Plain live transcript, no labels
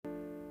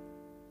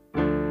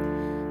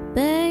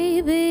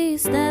Baby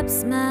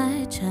steps,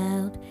 my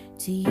child.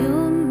 To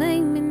you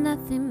make me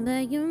nothing,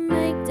 but you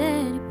make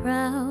daddy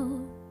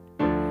proud.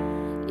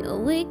 Your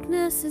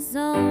weakness is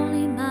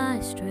only my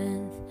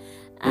strength.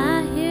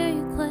 I hear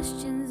your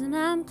questions and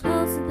I'm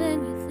closer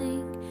than you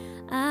think.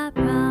 I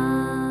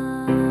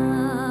promise,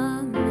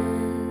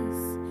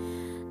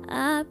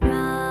 I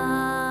promise.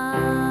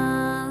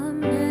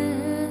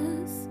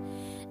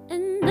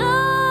 And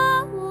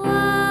no,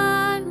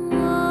 I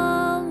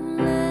won't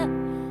let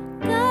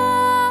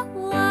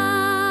go,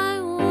 I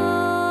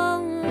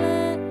won't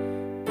let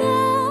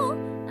go.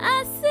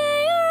 I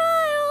see you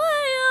right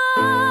where you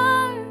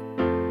are.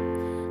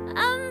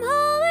 I'm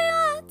holding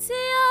on to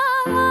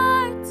your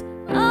heart.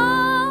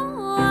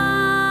 Oh,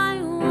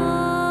 I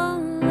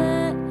won't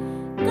let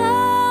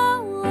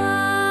go,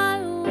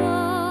 I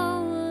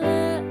won't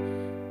let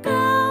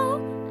go.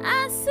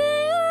 I see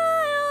you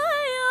right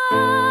where you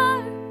are.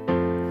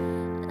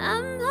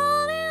 I'm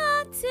holding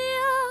on to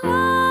your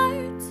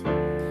heart.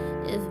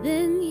 You've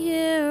been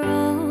here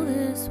all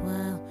this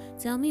while.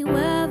 Tell me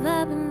where have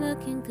I been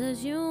looking,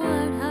 'cause you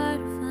weren't hard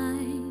to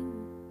find.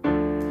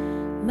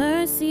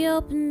 Mercy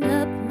opened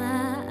up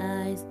my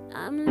eyes.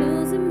 I'm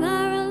losing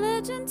my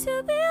religion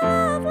to be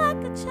loved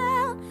like a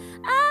child.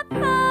 I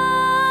promise,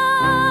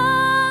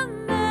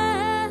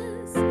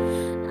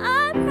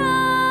 I promise.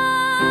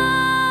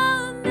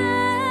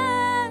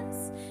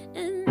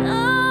 And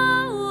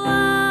no,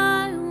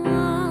 I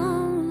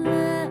won't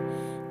let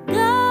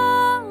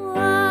go,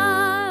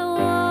 I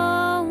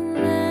won't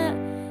let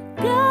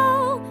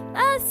go.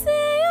 I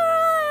see you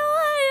right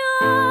where you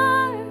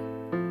are.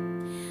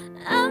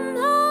 I'm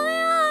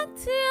holding on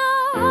to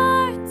your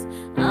heart.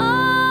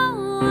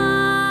 Oh, I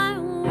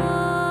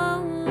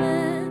won't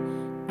let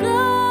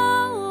go,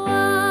 I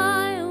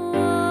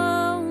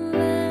won't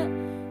let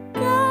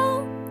go.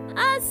 I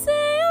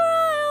see you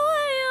right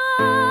where you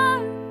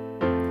are.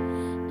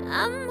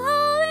 I'm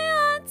holding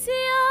on to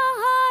your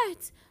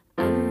heart.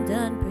 I'm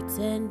done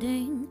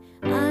pretending.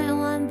 I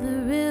want the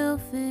real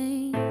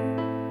thing.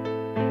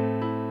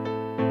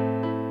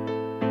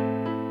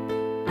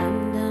 I'm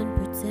done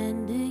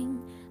pretending.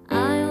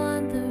 I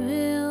want the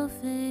real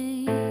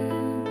thing.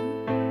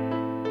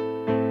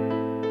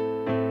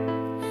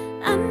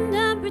 I'm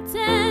done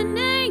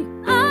pretending.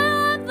 I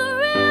want the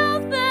real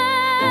thing.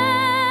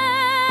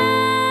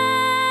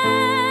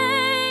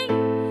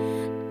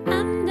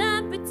 I'm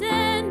done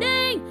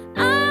pretending. I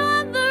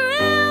want the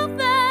real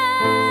thing.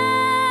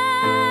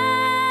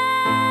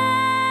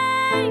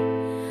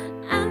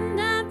 I'm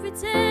done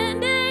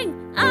pretending.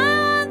 I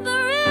want the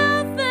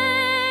real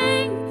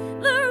thing.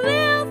 The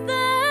real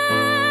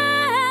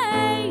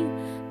thing.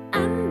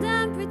 I'm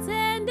done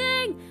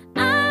pretending. I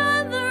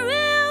want the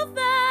real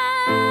thing.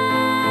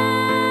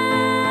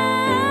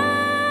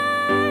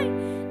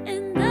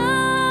 And no,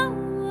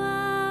 I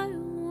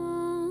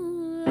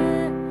won't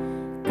let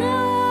go,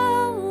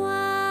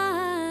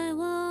 I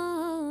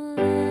won't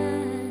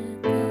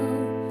let go.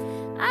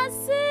 I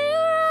see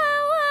you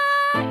right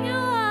where you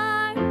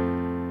are.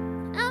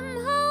 I'm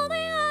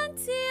holding on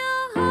to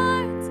your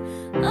heart.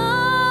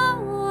 Oh,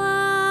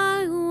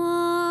 I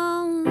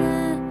won't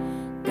let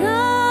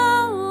go,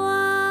 I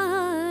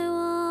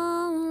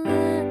won't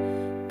let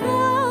go.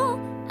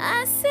 I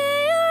see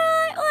you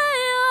right where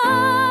you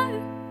are.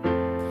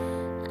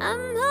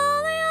 I'm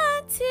holding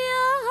on to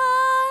your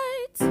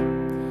heart.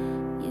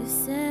 You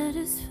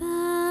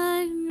satisfy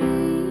me.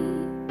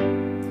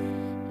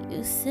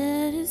 You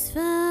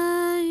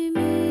satisfy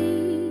me.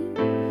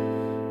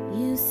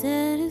 You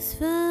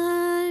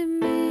satisfy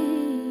me.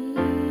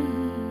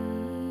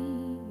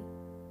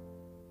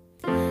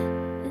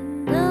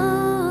 And no,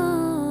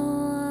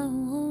 I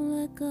won't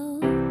let go.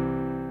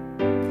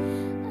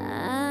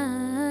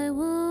 I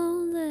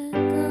won't let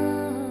go.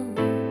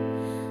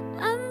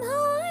 I'm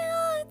holding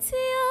on to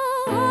your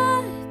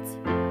heart.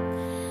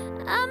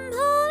 I'm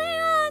holding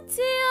on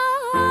to your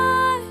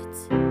heart.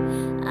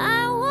 I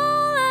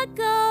won't let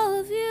go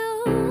of you.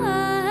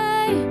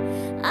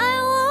 I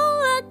won't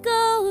let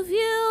go of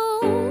you.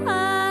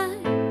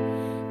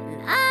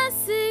 And I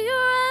see you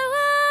right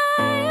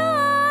where you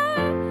are.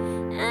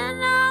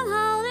 And I'm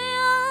holding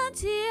on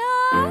to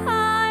your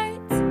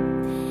heart.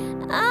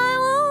 I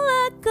won't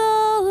let go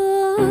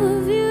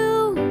of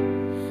you.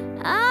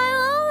 I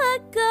won't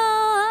let go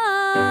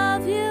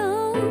of you.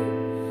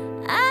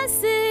 I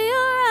see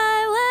you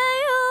right where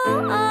you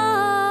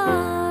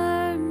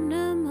are. And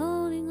I'm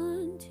holding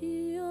on to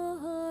your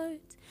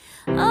heart.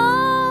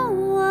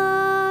 Oh,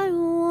 I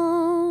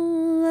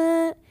won't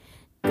let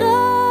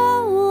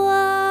go,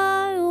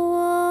 I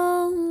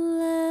won't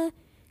let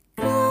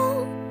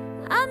go.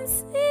 I'm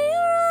seeing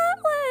you right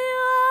where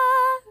you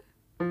are.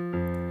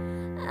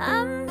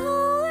 I'm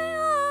holding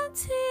on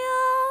to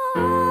your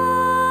heart.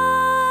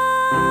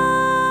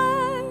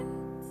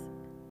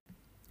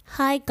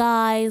 Hi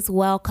guys,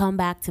 welcome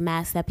back to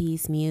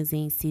Masterpiece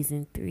Musing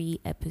Season 3,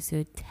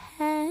 Episode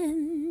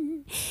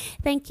 10.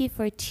 Thank you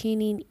for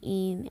tuning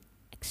in.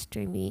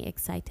 Extremely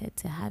excited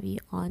to have you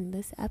on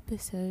this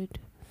episode.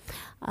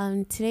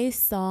 Today's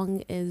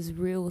song is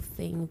Real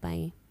Thing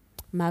by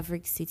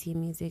Maverick City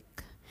Music.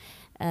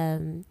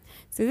 So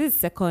this is the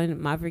second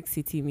Maverick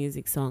City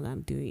Music song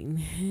I'm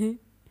doing.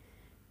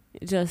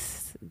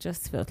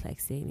 just felt like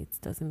saying it.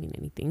 Doesn't mean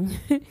anything.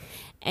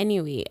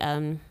 Anyway,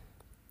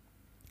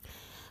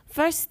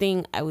 first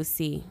thing I would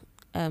say,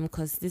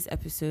 because this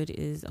episode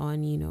is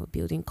on,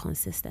 building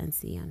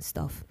consistency and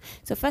stuff.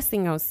 So first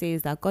thing I would say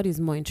is that God is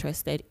more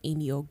interested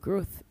in your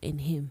growth in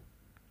Him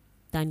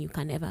than you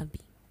can ever be.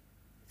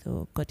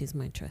 So God is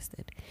more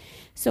interested.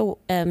 So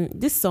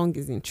this song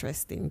is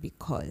interesting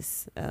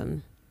because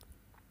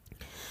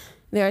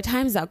there are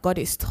times that God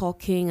is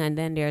talking, and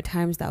then there are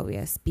times that we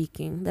are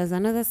speaking. There's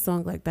another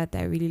song like that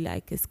I really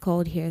like. It's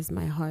called "Here's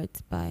My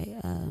Heart" by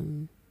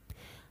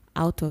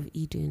Out of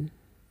Eden.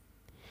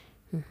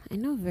 I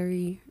know,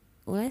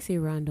 I say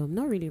random,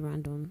 not really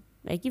random.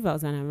 Like if I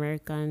was an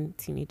American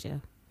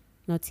teenager,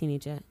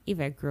 if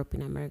I grew up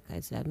in America,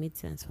 it would have made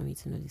sense for me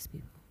to know these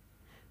people.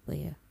 But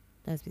yeah,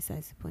 that's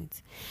besides the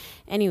point.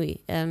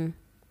 Anyway,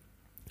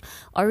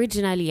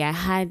 originally I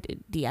had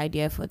the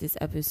idea for this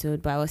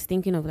episode, but I was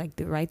thinking of like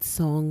the right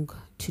song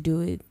to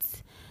do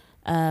it.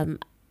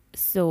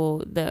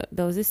 So there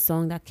was this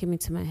song that came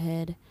into my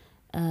head.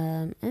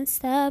 And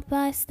step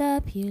by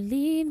step you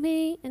lead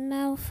me, and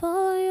I will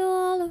follow you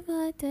all of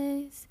my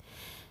days.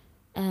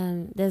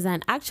 There's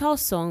an actual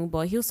song,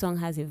 but Hillsong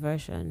has a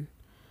version.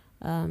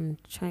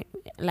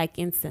 Like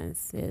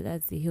Incense. Yeah,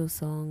 that's the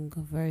Hillsong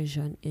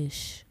version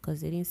ish,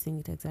 because they didn't sing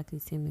it exactly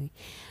the same way.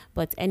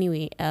 But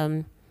anyway,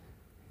 but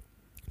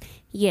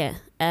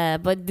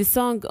the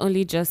song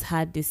only just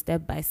had the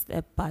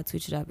step-by-step parts,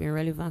 which would have been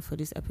relevant for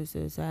this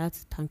episode, so I had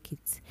to tank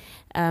it.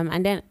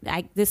 And then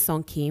this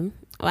song came,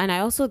 and I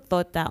also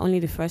thought that only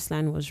the first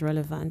line was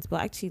relevant,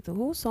 but actually the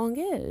whole song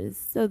is.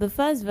 So the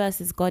first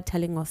verse is God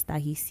telling us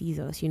that He sees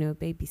us,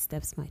 baby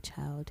steps, my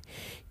child.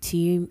 To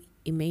you,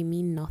 it may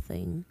mean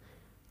nothing,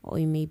 or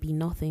it may be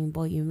nothing,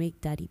 but you make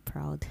Daddy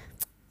proud.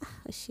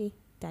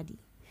 Daddy.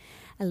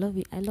 I love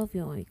you. I love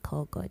you when we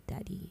call God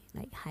Daddy.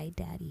 Like, hi,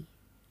 Daddy.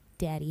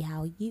 Daddy,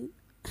 how you?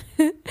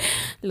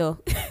 No.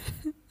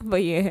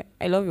 But yeah,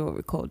 I love it when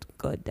we called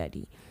God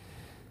Daddy.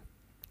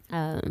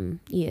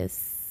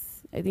 Yes.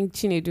 I think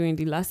Chinedu in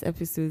the last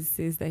episode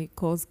says that he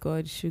calls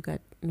God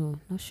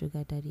not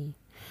Sugar Daddy.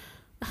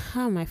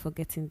 How am I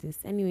forgetting this?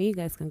 Anyway, you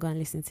guys can go and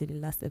listen to the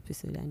last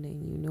episode, and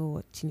then you know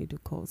what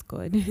Chinedu calls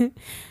God.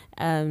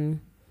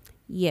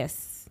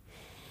 Yes.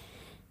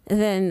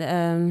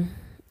 Then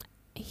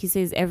he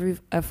says every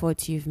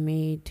effort you've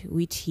made,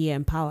 which He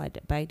empowered,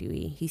 by the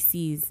way, He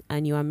sees,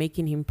 and you are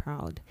making Him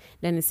proud.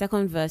 Then the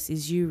second verse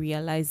is you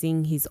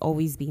realizing He's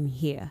always been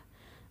here.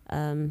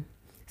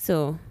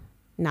 So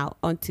now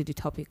on to the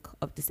topic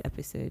of this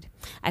episode.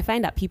 I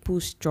find that people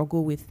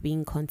struggle with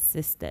being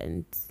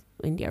consistent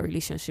in their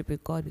relationship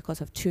with God because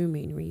of two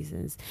main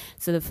reasons.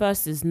 So the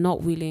first is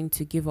not willing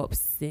to give up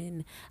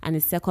sin, and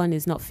the second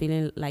is not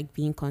feeling like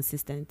being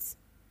consistent.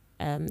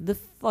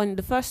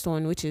 The first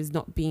one, which is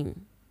not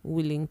being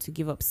willing to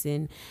give up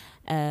sin,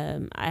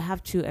 I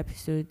have 2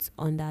 episodes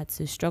on that,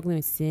 so struggling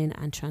with sin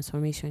and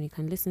transformation. You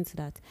can listen to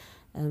that.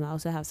 I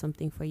also have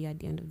something for you at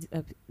the end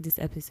of this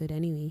episode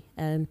anyway.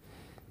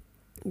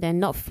 Then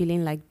not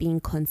feeling like being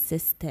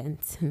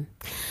consistent.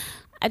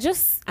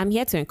 I'm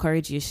here to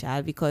encourage you,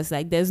 Sha, because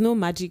like there's no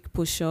magic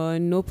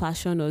potion, no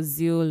passion or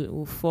zeal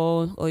will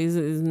fall, or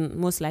is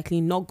most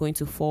likely not going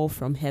to fall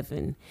from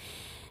heaven.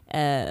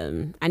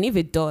 And if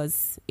it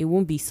does, it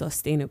won't be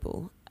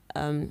sustainable.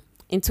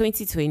 In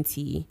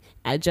 2020,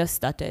 I just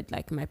started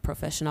like my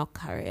professional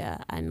career,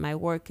 and my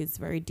work is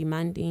very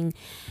demanding,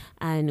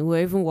 and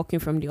we're even working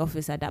from the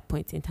office at that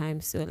point in time.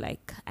 So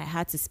like I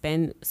had to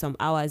spend some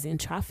hours in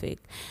traffic,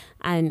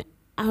 and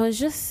I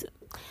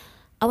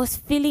was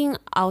feeling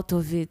out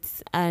of it,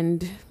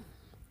 and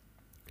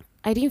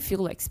I didn't feel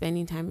like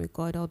spending time with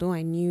God, although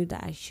I knew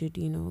that I should,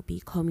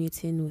 be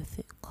communicating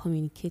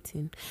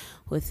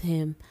with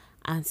Him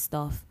and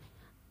stuff.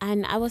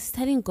 And I was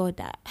telling God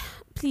that,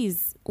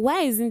 please,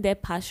 why isn't there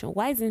passion?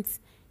 Why isn't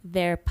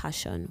there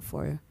passion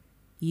for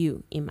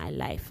you in my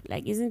life?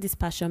 Like, isn't this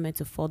passion meant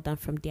to fall down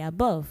from the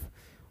above?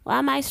 Why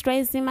am I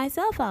stressing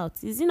myself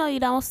out? Is you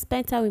don't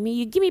spend time with me?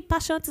 You give me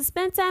passion to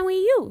spend time with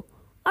you.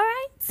 All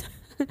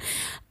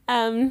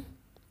right?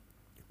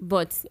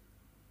 But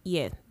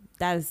yeah,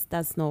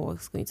 that's not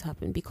what's going to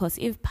happen, because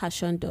if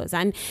passion does,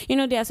 and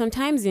there are some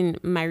times in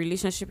my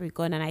relationship with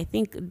God, and I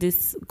think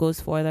this goes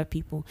for other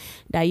people,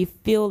 that you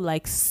feel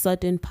like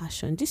sudden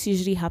passion. This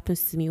usually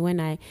happens to me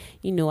when I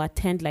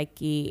attend like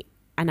an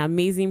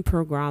amazing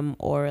program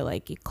or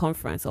like a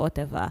conference or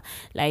whatever.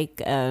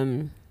 Like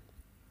in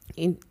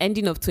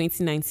ending of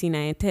 2019,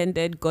 I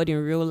attended God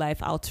in Real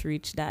Life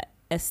outreach that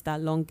Esther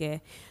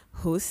Longe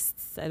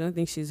hosts. I don't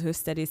think she's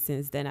hosted it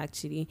since then,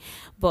 actually.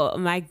 But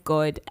my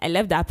God, I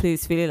left that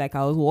place feeling like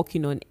I was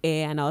walking on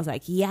air, and I was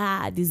like,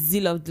 yeah, the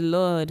zeal of the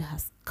Lord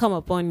has come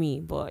upon me.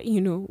 But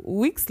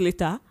weeks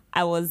later,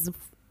 I was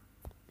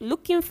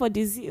looking for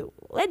the zeal.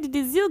 Where did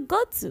the zeal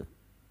go to?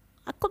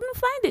 I couldn't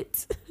find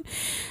it.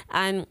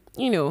 And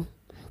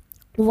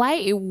why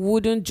it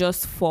wouldn't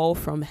just fall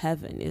from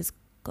heaven is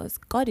because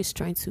God is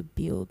trying to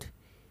build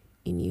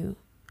in you.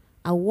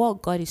 And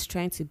what God is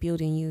trying to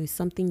build in you is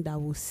something that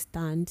will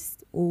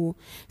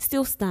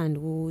still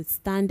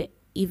stand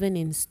even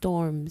in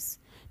storms,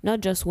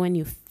 not just when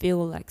you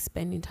feel like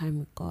spending time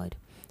with God.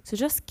 So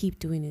just keep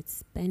doing it,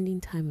 spending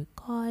time with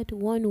God,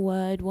 one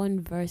word, one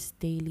verse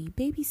daily,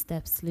 baby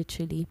steps,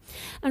 literally.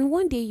 And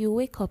one day you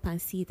wake up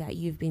and see that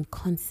you've been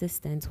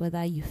consistent,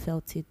 whether you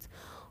felt it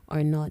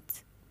or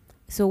not.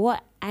 So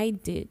what I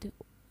did,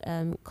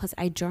 because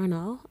I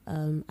journal,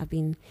 I've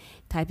been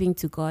typing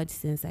to God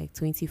since like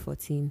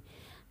 2014.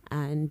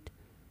 And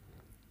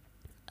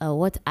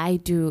what I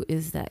do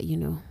is that,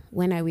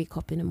 when I wake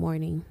up in the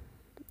morning,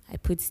 I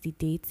put the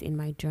dates in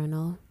my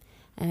journal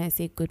and I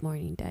say, "Good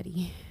morning,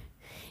 Daddy."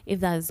 If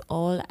that's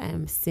all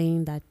I'm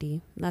saying that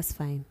day, that's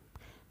fine.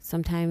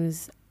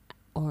 Sometimes,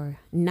 or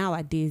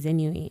nowadays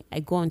anyway,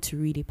 I go on to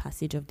read a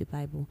passage of the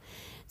Bible.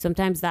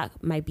 Sometimes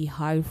that might be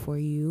hard for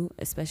you,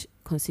 especially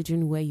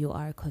considering where you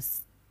are,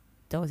 because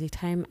there was a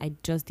time I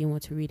just didn't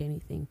want to read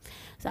anything.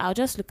 So I'll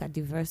just look at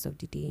the verse of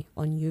the day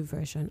on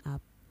YouVersion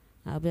app.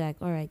 I'll be like,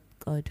 all right,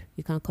 God,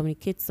 you can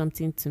communicate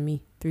something to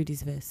me through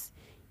this verse.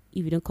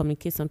 If you don't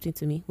communicate something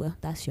to me, well,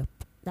 that's your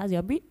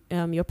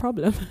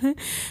problem.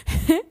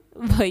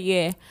 But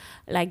yeah,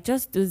 like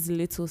just those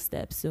little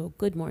steps. So,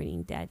 good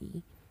morning,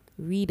 Daddy.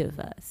 Read a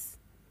verse.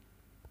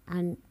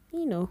 And,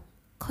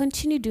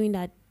 continue doing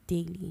that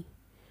daily.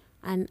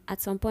 And at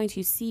some point,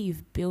 you see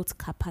you've built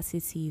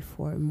capacity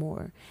for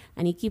more.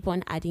 And you keep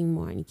on adding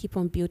more. And you keep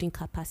on building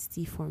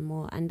capacity for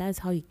more. And that's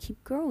how you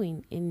keep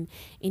growing in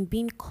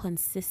being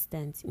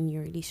consistent in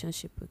your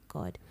relationship with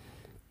God.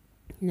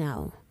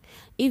 Now,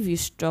 if you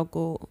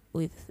struggle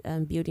with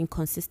building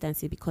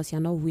consistency because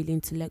you're not willing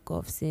to let go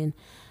of sin,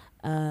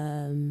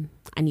 and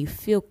you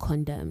feel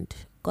condemned,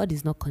 God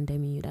is not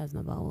condemning you. That's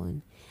number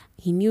one.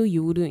 He knew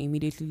you wouldn't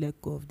immediately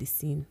let go of the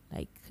sin.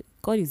 Like,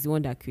 God is the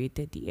one that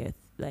created the earth.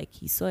 Like,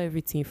 he saw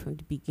everything from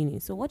the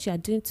beginning. So what you're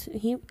doing to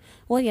him,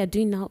 what you're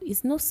doing now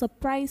is no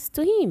surprise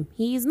to him.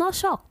 He is not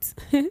shocked.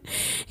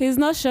 He's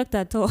not shocked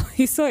at all.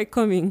 He saw it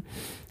coming.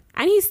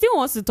 And he still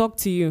wants to talk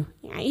to you.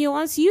 He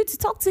wants you to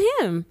talk to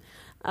him.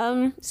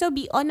 So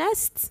be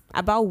honest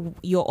about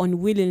your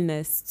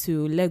unwillingness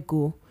to let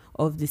go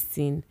of the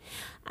sin.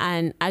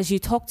 And as you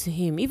talk to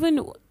him, you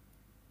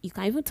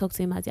can even talk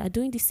to him as you are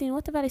doing the sin,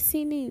 whatever the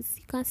sin is.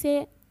 You can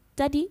say,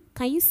 "Daddy,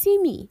 can you see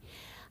me?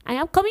 I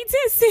am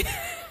committing sin."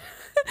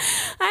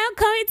 I am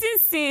committing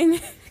sin.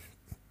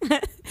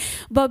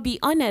 But be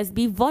honest,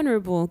 be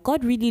vulnerable.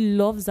 God really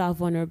loves our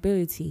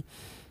vulnerability.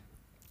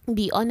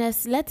 Be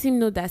honest, let him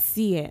know that,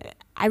 see,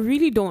 I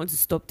really don't want to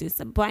stop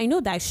this, but I know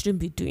that I shouldn't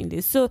be doing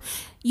this. So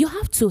you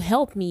have to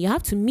help me. You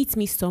have to meet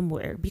me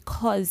somewhere,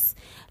 because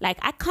like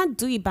I can't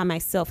do it by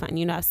myself.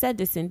 And I've said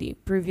this in the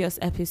previous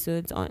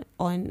episodes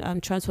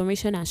on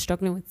transformation and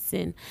struggling with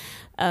sin.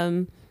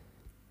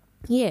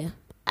 Yeah.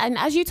 And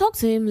as you talk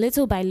to him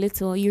little by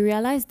little, you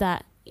realize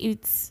that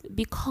it's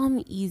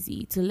become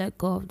easy to let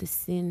go of the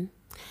sin.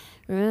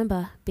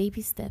 Remember,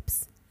 baby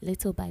steps,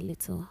 little by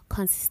little,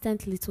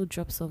 consistent little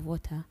drops of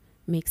water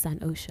makes an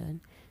ocean.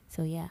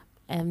 So yeah,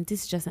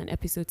 this is just an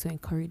episode to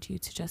encourage you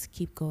to just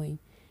keep going.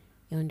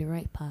 You're on the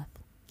right path.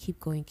 Keep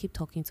going. Keep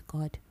talking to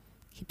God.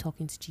 Keep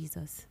talking to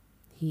Jesus.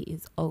 He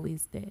is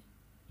always there.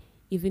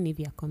 Even if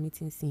you're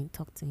committing sin,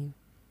 talk to him.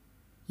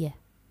 Yeah.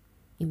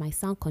 It might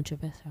sound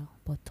controversial,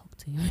 but talk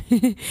to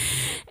him.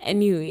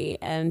 Anyway,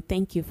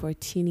 thank you for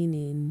tuning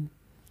in.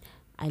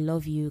 I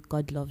love you.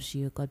 God loves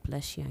you. God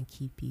bless you and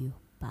keep you.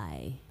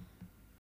 Bye.